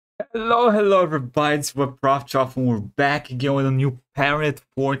Hello everybody, it's Prof Chop and we're back again with a new Parent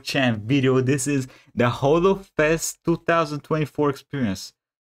 4chan video. This is the HoloFes 2024 experience.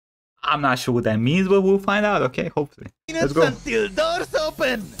 I'm not sure what that means, but we'll find out, okay? Hopefully. Let's go. Until doors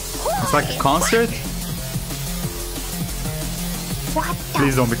open. It's like a concert.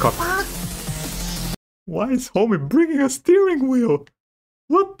 Please don't be caught. Why is homie bringing a steering wheel?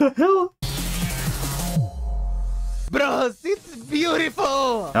 What the hell? Bros, it's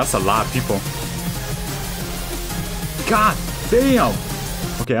beautiful! That's a lot of people. God damn!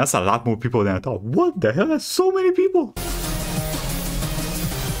 Okay, that's a lot more people than I thought. What the hell? That's so many people!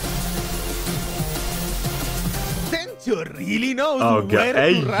 Sencho really knows Oh where god.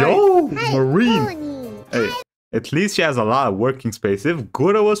 Hey, to ride. yo! Marine! Hey, at least she has a lot of working space. If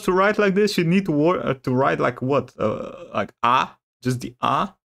Gura was to ride like this, she'd need to ride like what? Like ah? Just the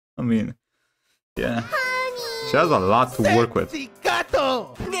ah? I mean, yeah. She has a lot to work with.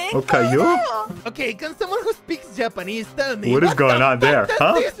 Okay, yo. Okay, can someone who speaks Japanese tell me what is going on there,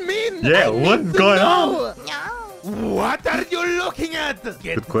 huh? Does this mean? Yeah, what's going on? What are you looking at?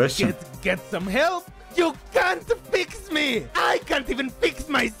 Good question. Get some help. You can't fix me. I can't even fix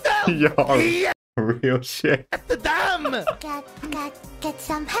myself. Yo, Yeah, real shit. damn. Get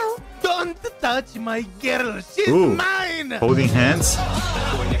some help. Don't touch my girl. She's Ooh. mine. Holding hands.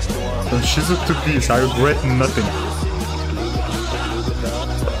 From Shizu to peace, I regret nothing.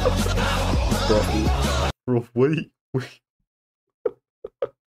 Bro,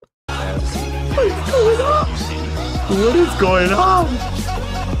 what is going on?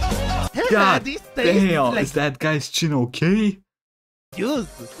 God damn, is that guy's chin okay? Juice.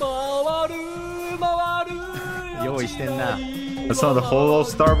 That's not the Holo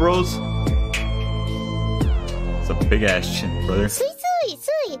Star Bros? It's a big ass chin, brother.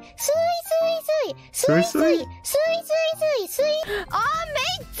 Amazing!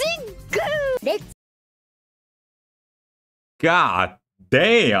 Let's God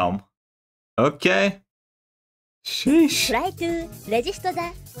damn. Okay. Sheesh. try to register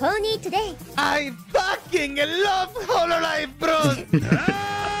the pony today. I fucking love Hololive, bros.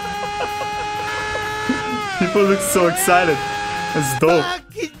 People look so excited. It's dope. Fuck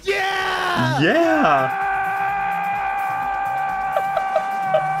yeah! Yeah.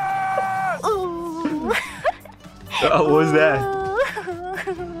 What was that?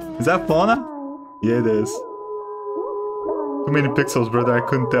 Is that Fauna? Yeah, it is. Too many pixels, brother. I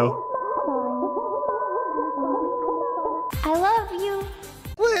couldn't tell. I love you.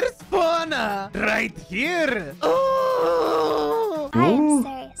 Where's Fauna? Right here. Oh! I am Ooh.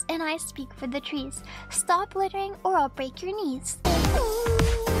 serious, and I speak for the trees. Stop littering, or I'll break your knees.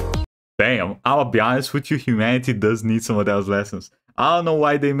 Damn. I'll be honest with you. Humanity does need some of those lessons. I don't know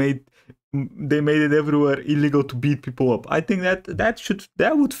why they made it everywhere illegal to beat people up. I think that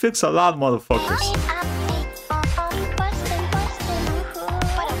would fix a lot of motherfuckers.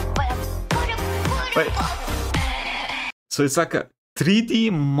 Wait. So it's like a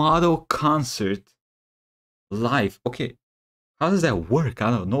 3D model concert live. Okay. How does that work? I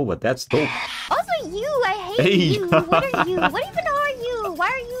don't know, but that's dope. Also, you, I hate Hey. you. What are you? What even are you? Why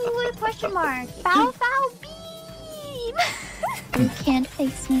are you with a question mark? Foul, foul, beam. You can't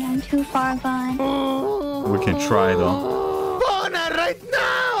face me. I'm too far gone. We can try though. Fauna right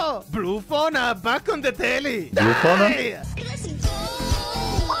now! Blue Fauna back on the telly. Blue Fauna? Die!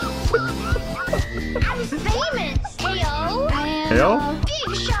 I'm famous. Heyo. I am Heyo? a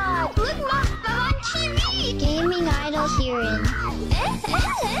big shot. Look on TV. Gaming idol hearing.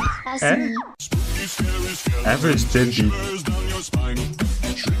 That's Eh? me. Average deadbeat.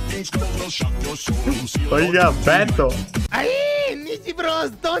 Oh, you got Beto. Aye, Niji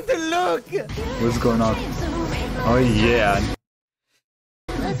bros, don't look! What's going on? Oh yeah.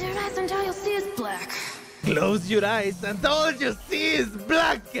 Close your eyes until you see is black. Close your eyes and all you see is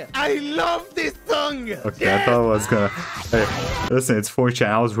black! I love this song! Okay, I thought I was gonna. Hey, listen, it's 4chan.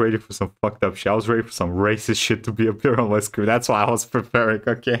 I was ready for some fucked up shit. I was ready for some racist shit to be appear on my screen. That's why I was preparing,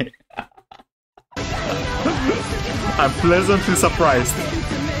 okay? I'm pleasantly surprised.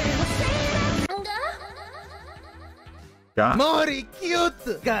 God. Mori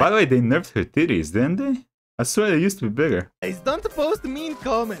cute! By the way, they nerfed her titties, didn't they? I swear they used to be bigger. Guys, don't post mean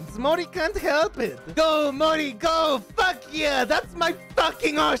comments. Mori can't help it. Go, Mori, go! Fuck yeah! That's my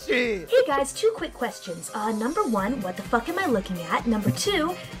fucking Oshi! Hey guys, two quick questions. Number one, what the fuck am I looking at? Number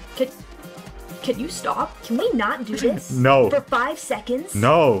two, can you stop? Can we not do this? No. For 5 seconds?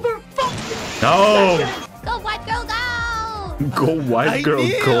 No. For No. Go, white girl, go! Go white girl,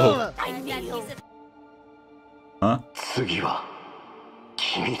 go. I knew. Huh?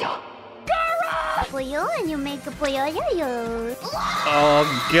 puyo and you make a puyo yo. Oh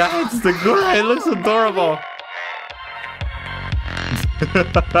god, it's the guy. It looks adorable.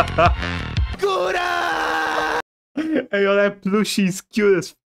 Gura! Hey, yo, that plushie is cute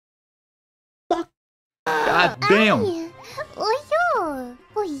as fuck. God damn. Oyo.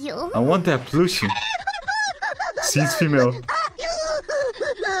 Oyo. I want that plushie. She's female.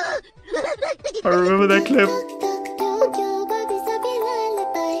 I remember that clip.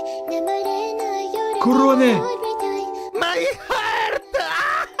 Corone! My heart!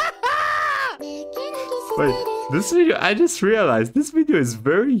 Wait, this video, I just realized this video is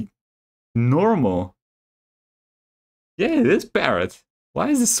very normal. Yeah, it is parrot. Why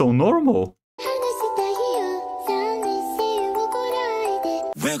is this so normal?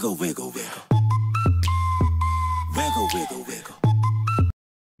 Wiggle, wiggle, wiggle. Wiggle, wiggle, wiggle.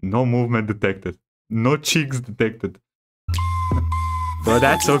 No movement detected. No cheeks detected. But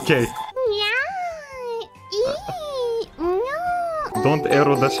that's okay. Don't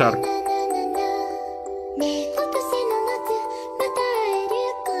arrow the shark.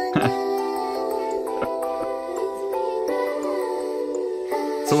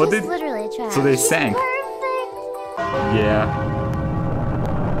 So what did... So they sank. Yeah.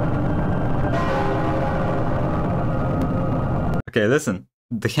 Okay, listen.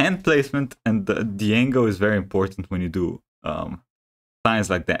 The hand placement and the angle is very important when you do signs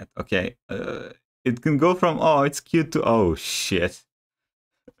like that, okay? It can go from, oh, it's cute to, oh, shit.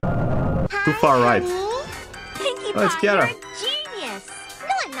 Too far right. Pinkie Oh, it's Pie, Kiara. you're a genius.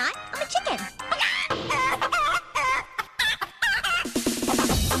 No, I'm not. I'm a chicken.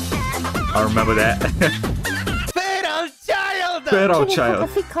 I remember that. Feral child! Feral The child.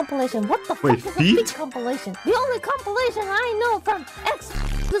 feet compilation. What the Wait, fuck is feet? a feet compilation? The only compilation I know from X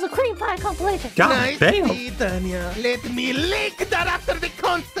is a cream pie compilation. God Nice damn. tea, Tanya. Let me lick that after the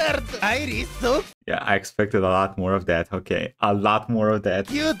concert. Iris, so Yeah, I expected a lot more of that. Okay, a lot more of that.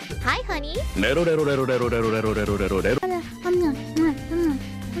 cute. Hi, honey.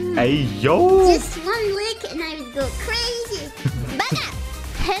 Hey, yo! Just one lick and I would go crazy. Baga!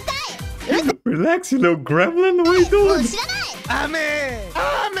 Hentai! Relax, you little gremlin. What are you doing? Ame!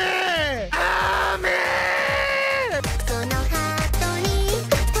 Ame! Ame!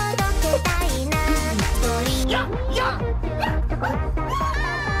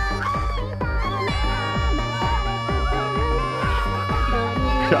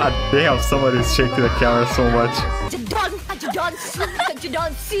 God damn, somebody's shaking the camera so much. Jadon, Jadon,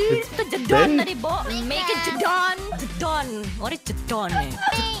 Jadon, see, Jadon, naribo, make it Jadon, Jadon. What is Jadon?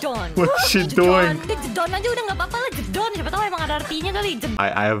 Jadon. What's she doing? Jadon, nandiyo udah nggak apa-apa lah Jadon. Siapa tahu emang ada artinya kali.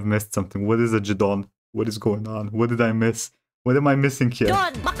 I have missed something. What is a Jadon? What is going on? What did I miss? What am I missing here?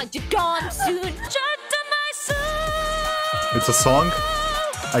 Jadon, maka Jadon soon. Jadon, my soul. It's a song,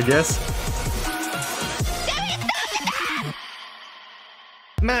 I guess.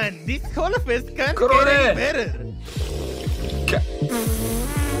 Man, this HoloFes can't Get get on any it. better.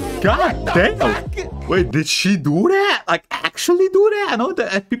 God damn! Fuck. Wait, did she do that? Like, actually do that? I know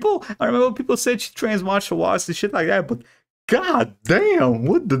that people. I remember people said she trains martial arts and shit like that, but god damn,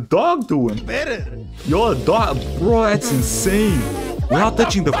 what the dog doing? Better. Yo, the dog, bro, that's insane. Without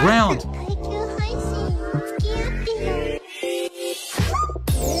touching the ground.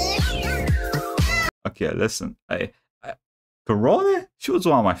 Okay, listen, Corona? She was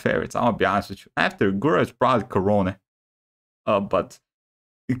one of my favorites. I'm gonna be honest with you. After Gura, it's probably Corona. But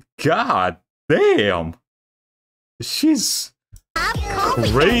god damn, she's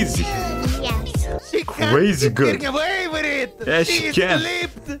crazy. Yes. She can't Crazy keep good. getting away with it. Yeah, she is can.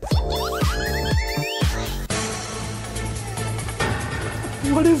 flipped.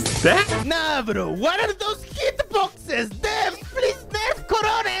 What is that? Nah, bro. What are those hitboxes? Devs, please nerf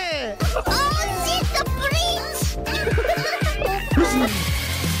Corona. Oh, shit, the breach!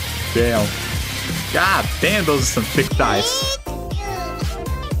 Damn. God damn, those are some thick thighs.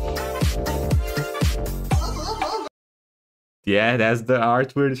 Yeah, that's the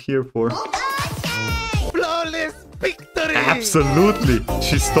art we're here for. Flawless victory. Absolutely.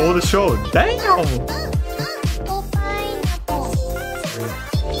 She stole the show. Damn.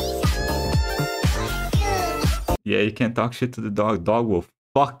 Yeah, you can't talk shit to the dog. Dog will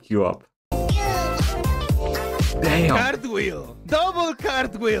fuck you up. Damn. Cartwheel. Double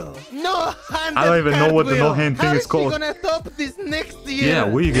cartwheel. No hand. I don't even know what the no hand thing is called. How is she gonna top this next year? Yeah,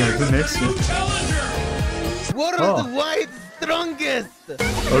 what are you gonna do next year? Worldwide strongest.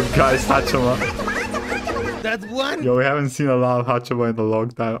 Oh, guys, Hachima. That's one Yo, we haven't seen a lot of Hachima in a long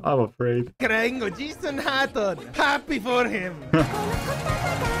time. I'm afraid. crying Jason Hatton. Happy for him.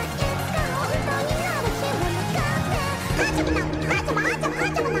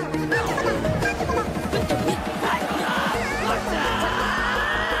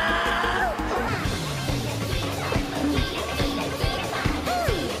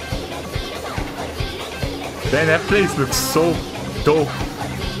 Man, that place looks so dope.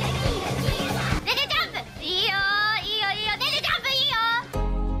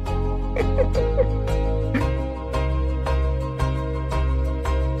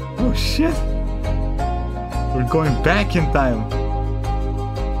 Oh shit. We're going back in time.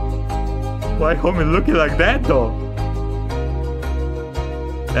 Why homie looking like that though?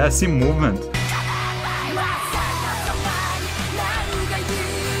 I see movement.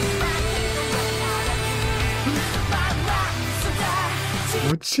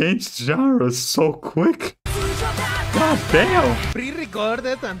 We changed genres so quick. God damn.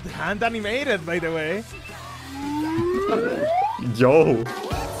 Pre-recorded and hand animated, by the way. Yo.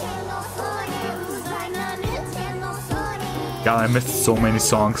 God, I missed so many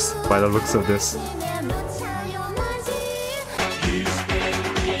songs by the looks of this.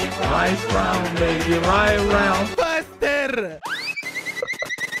 Right round, baby, right round. Faster!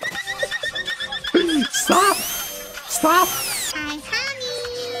 Stop! Stop!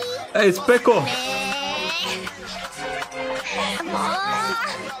 Hey, it's Peko!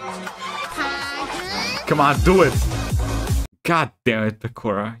 Come on, do it! God damn it,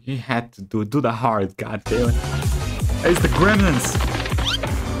 Pekora. You had to do the hard, god damn it. Hey, it's the gremlins!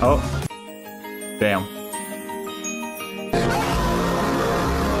 Oh. Damn.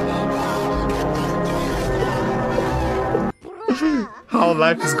 How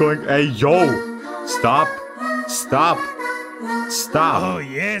life is going. Hey, yo! Stop! Stop! Stop! Oh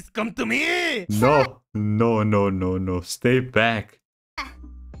yes, come to me! No, no, no, no, no. Stay back.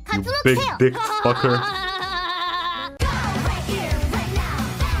 You big dick fucker.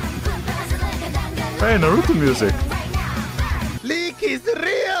 Hey, Naruto music. Leak is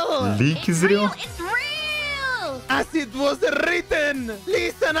real! Leak is real? It's real! As it was written!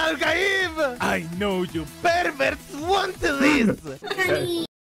 Listen, Al-Gaib! I know you perverts want this!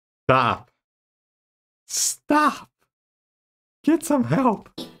 Stop. Stop. Get some help.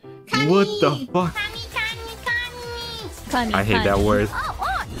 What the fuck? I hate that word.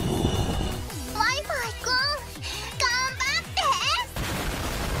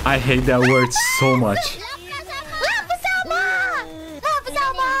 I hate that word so much.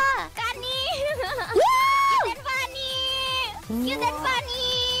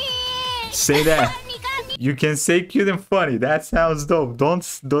 Say that. You can say cute and funny. That sounds dope. Don't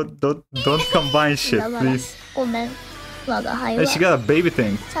combine shit, please. Hey, she got a baby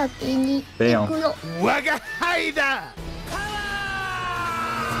thing. Damn. Waga Haida!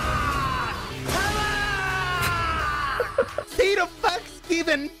 Zero fucks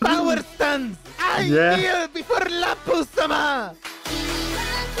given power stance! I kneel before Lapu-sama!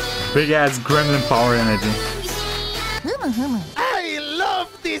 Big ass gremlin power energy. I love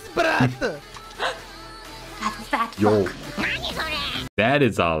this brat! Yo. That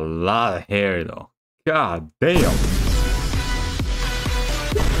is a lot of hair though. God damn.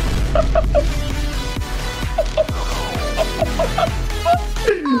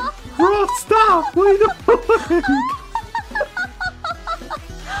 Bro, stop! What are you doing?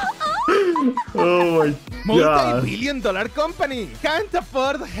 Oh my god. Multi-billion-dollar company can't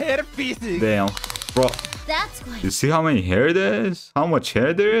afford hair physics. Damn. Bro, That's good. you see how many hair there is? How much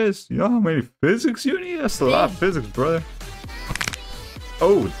hair there is? You know how many physics you need? That's a lot of physics, brother.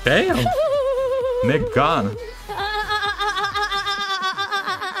 Oh, damn. Neck gone.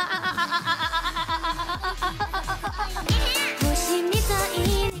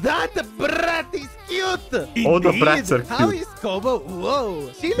 That brat is cute! All the brats are cute. How is Kobo?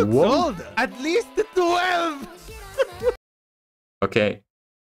 Whoa, she looks Whoa. old. At least 12! Okay.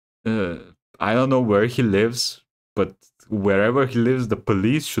 I don't know where he lives, but wherever he lives, the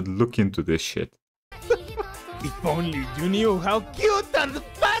police should look into this shit. If only you knew how cute and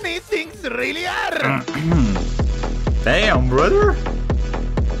funny things really are! Damn, brother.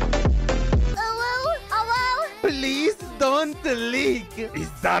 Please don't leak!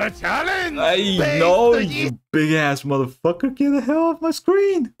 Is that a challenge? I know, you big ass motherfucker. Get the hell off my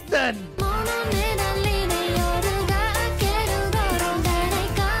screen. Then.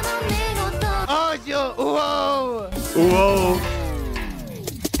 Oh, yo, whoa! Whoa.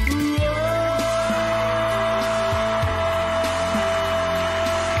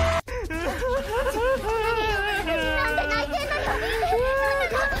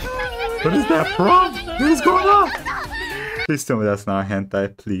 What is that from? What is going on? Please tell me that's not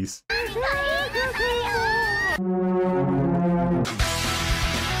hentai, please.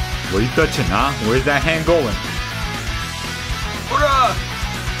 What are you touching, huh? Where's that hand going?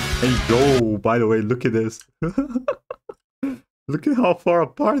 Hey, yo, by the way, look at this. Look at how far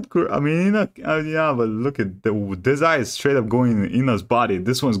apart. I mean, yeah, but look at this eye is straight up going in Ina's body.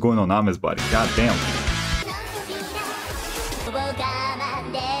 This one's going on Ame's body. God damn.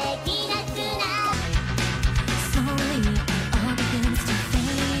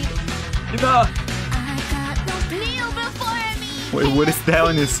 No. Kneel before me. Wait, what is that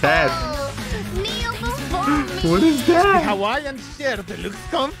on his head? Kneel before me. What is that? Hawaiian shirt looks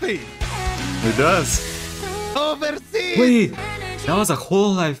comfy. It does. Overseas. Wait, that was a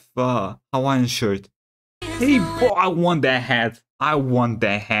Hololive Hawaiian shirt. Hey, boy, I want that hat. I want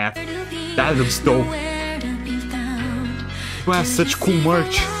that hat. That looks dope. You have such cool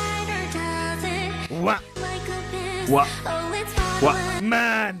merch. What? What? What?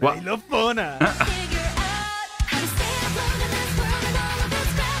 Man, What? I love Fauna.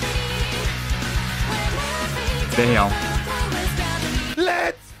 Damn.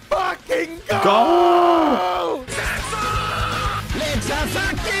 Let's fucking go! Go! Let's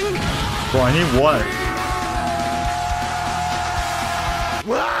fucking Bro, I need water.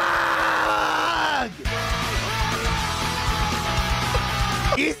 Wag!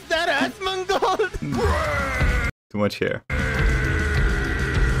 Is that Asmongold? Too much hair.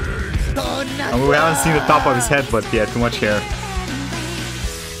 Oh, I mean, we haven't seen the top of his head, but yeah, too much hair.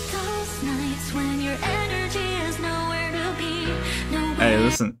 Hey,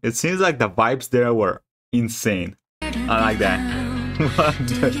 listen, it seems like the vibes there were insane. I like that. What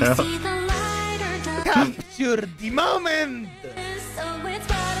the hell? Capture the moment!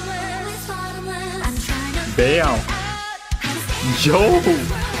 Damn. Yo!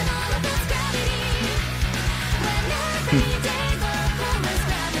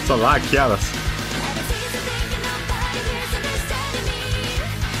 It's a lot, Kiaras.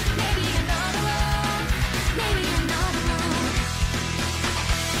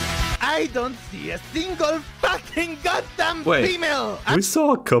 I don't see a single fucking goddamn Wait, female! we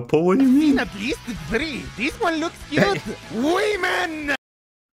saw a couple, what do you mean? At least 3. This one looks cute! Women!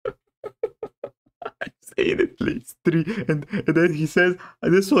 I'm saying at least 3, and then he says,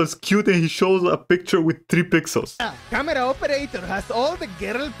 this was cute, and he shows a picture with 3 pixels. Camera operator has all the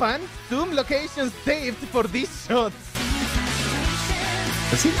girl pants zoom locations saved for these shots.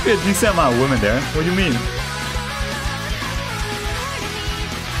 There seems to be a decent amount of women there. What do you mean?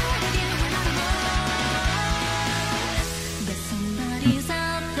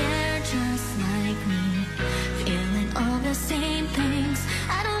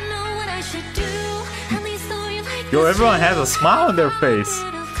 Yo, everyone has a smile on their face.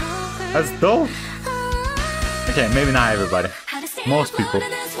 That's dope. Okay, maybe not everybody. Most people.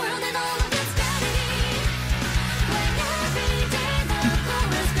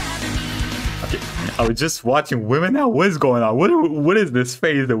 Okay, are we just watching women now? What is going on? What is this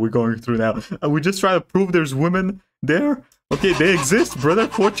phase that we're going through now? Are we just trying to prove there's women there? Okay, they exist, brother.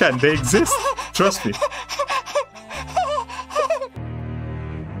 4chan, they exist. Trust me.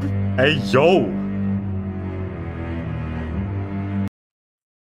 Hey, yo.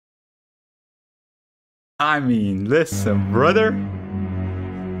 I mean, listen, brother.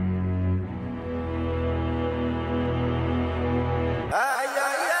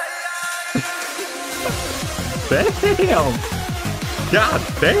 Damn. God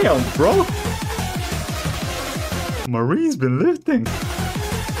damn, bro. Marie's been lifting.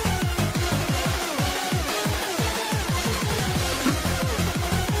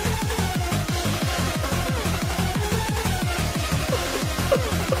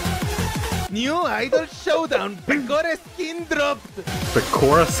 New idol showdown. Pecora skin dropped.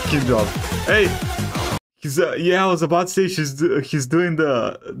 Pecora skin drop. Hey, he's yeah, I was about to say he's doing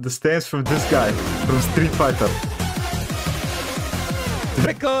the stance from this guy from Street Fighter.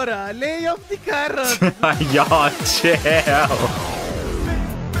 Pecora, lay off the carrot. Y'all chill.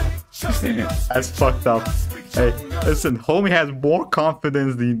 That's fucked up. Hey, listen, homie has more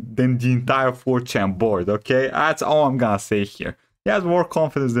confidence than the entire 4chan board. Okay, that's all I'm gonna say here. He has more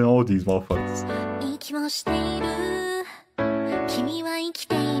confidence than all these motherfuckers.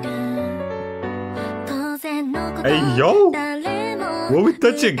 Hey, yo! What are we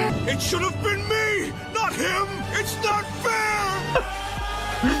touching? It should have been me, not him. It's not fair.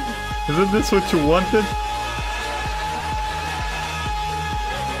 Isn't this what you wanted?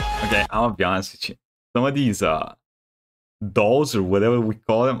 Okay, I'm gonna be honest with you. Some of these dolls or whatever we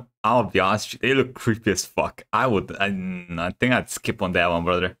call them, I'll be honest with you, they look creepy as fuck. I think I'd skip on that one,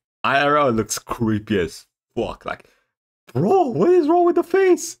 brother. IRL looks creepy as fuck. Like, bro, what is wrong with the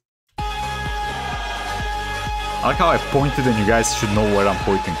face? I like how I pointed and you guys should know where I'm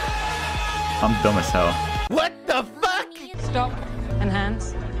pointing. I'm dumb as hell. What the fuck? Stop and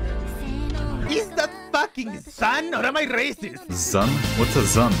hands. Is that fucking sun or am I racist? Zun? What's a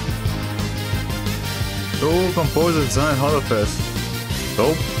Zun? So composer Zun and HoloFes.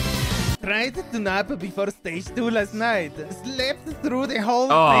 Dope. Tried to nap before stage 2 last night. Slept through the whole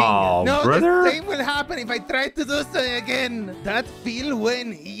Oh, thing. No, brother. the same will happen if I try to do so again. That feel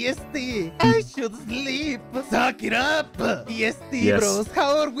when EST. I should sleep. Suck it up. EST, Yes. bros.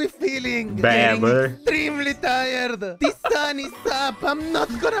 How are we feeling? Bad, Getting brother. extremely tired. The sun is up. I'm not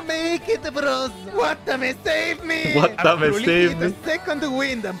gonna make it, bros. Watame, save me. Watame, save me. A second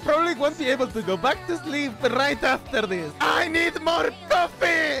wind. I probably won't be able to go back to sleep right after this. I need more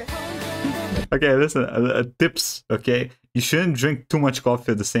coffee. Okay, listen, tips, okay? You shouldn't drink too much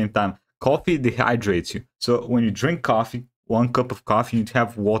coffee at the same time. Coffee dehydrates you. So when you drink coffee, 1 cup of coffee, you need to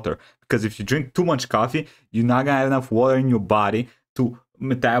have water. Because if you drink too much coffee, you're not gonna have enough water in your body to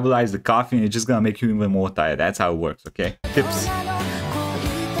metabolize the coffee, and it's just gonna make you even more tired. That's how it works, okay? Tips.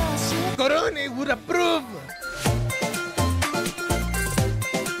 Corone would approve.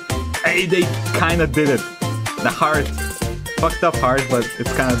 Hey, they kinda did it. The heart, fucked up heart, but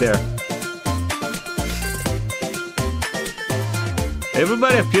it's kinda there.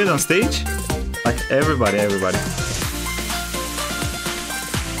 Everybody appeared on stage? Like everybody.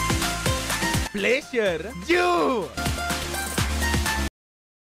 Pleasure. You.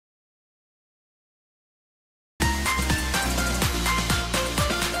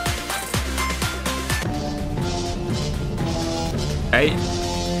 Hey.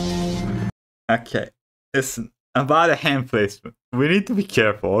 Okay. Listen, about a hand placement. We need to be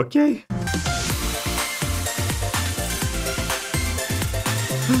careful, okay?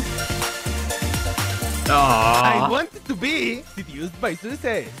 I wanted to be seduced by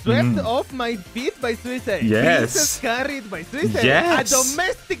Suisse, swept off my feet by Suisse, Yes. princess carried by Suisse, Yes. a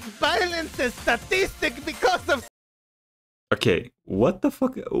domestic violence statistic because of. Okay, what the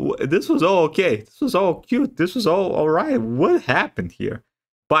fuck? This was all okay. This was all cute. This was all alright. What happened here?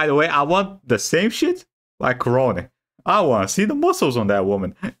 By the way, I want the same shit like Corona. I want to see the muscles on that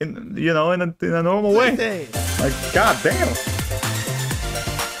woman, in a normal way. Like, goddamn.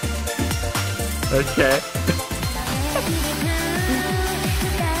 Okay.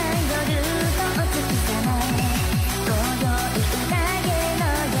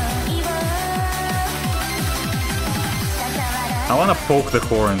 I want to poke the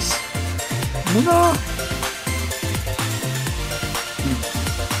horns. No.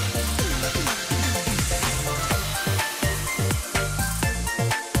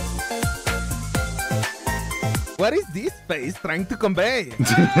 What is this face trying to convey?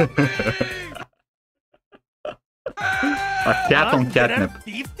 A cat on catnip.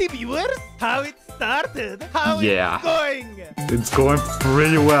 50 viewers? How it started? How Yeah. it's going? It's going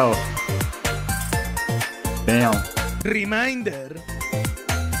pretty well. Damn. Reminder.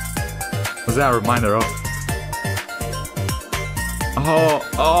 What's that a reminder of?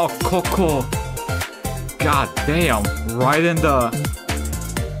 Oh, Coco. God damn. Right in the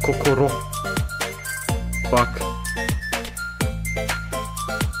Kokoro. Fuck.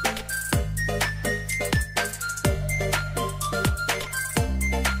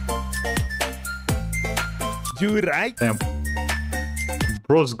 You right? Damn.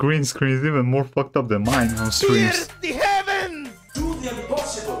 Bro's green screen is even more fucked up than mine on streams. Pierce the heavens! Do the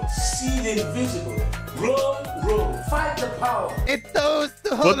impossible. See the invisible. Roll. Fight the power. A toast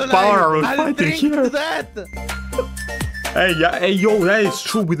to What Hololive. power are we I'll fighting drink here? to that. Hey, yo, that is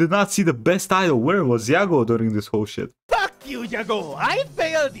true. We did not see the best idol. Where was Yago during this whole shit? Fuck you, Jago. I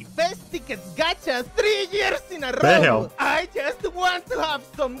failed the best tickets gacha 3 years in a row. Damn. I just want to have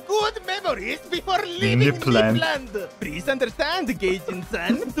some good memories before leaving Nipland. Nipland. Please understand,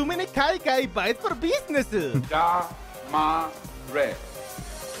 Gaijin-san. Too many kai bite for business. Da-ma-re.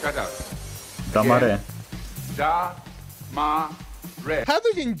 Shut up. Damare. Da-ma-re. How do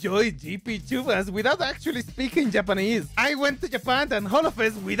you enjoy GP Chuvas without actually speaking Japanese? I went to Japan and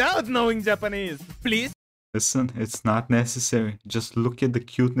HoloFes without knowing Japanese. Please. Listen, it's not necessary. Just look at the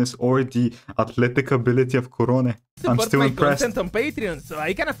cuteness or the athletic ability of Corone. I'm Support still my impressed. content on Patreon so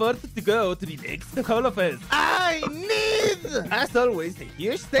I can afford to go to the next HoloFest. I need, as always, a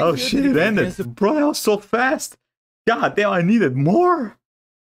huge thank Oh you shit, to it the ended. Patreons. Bro, that was so fast. God damn, I needed more.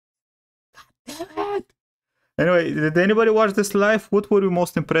 God damn it. Anyway, did anybody watch this live? What were you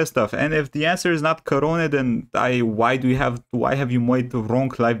most impressed of? And if the answer is not Corona, then why have you made the wrong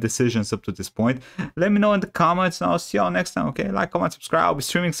life decisions up to this point? Let me know in the comments and I'll see y'all next time, okay? Like, comment, subscribe. I'll be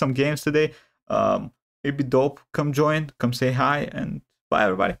streaming some games today. It'd be dope. Come join, come say hi, and bye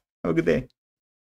everybody. Have a good day.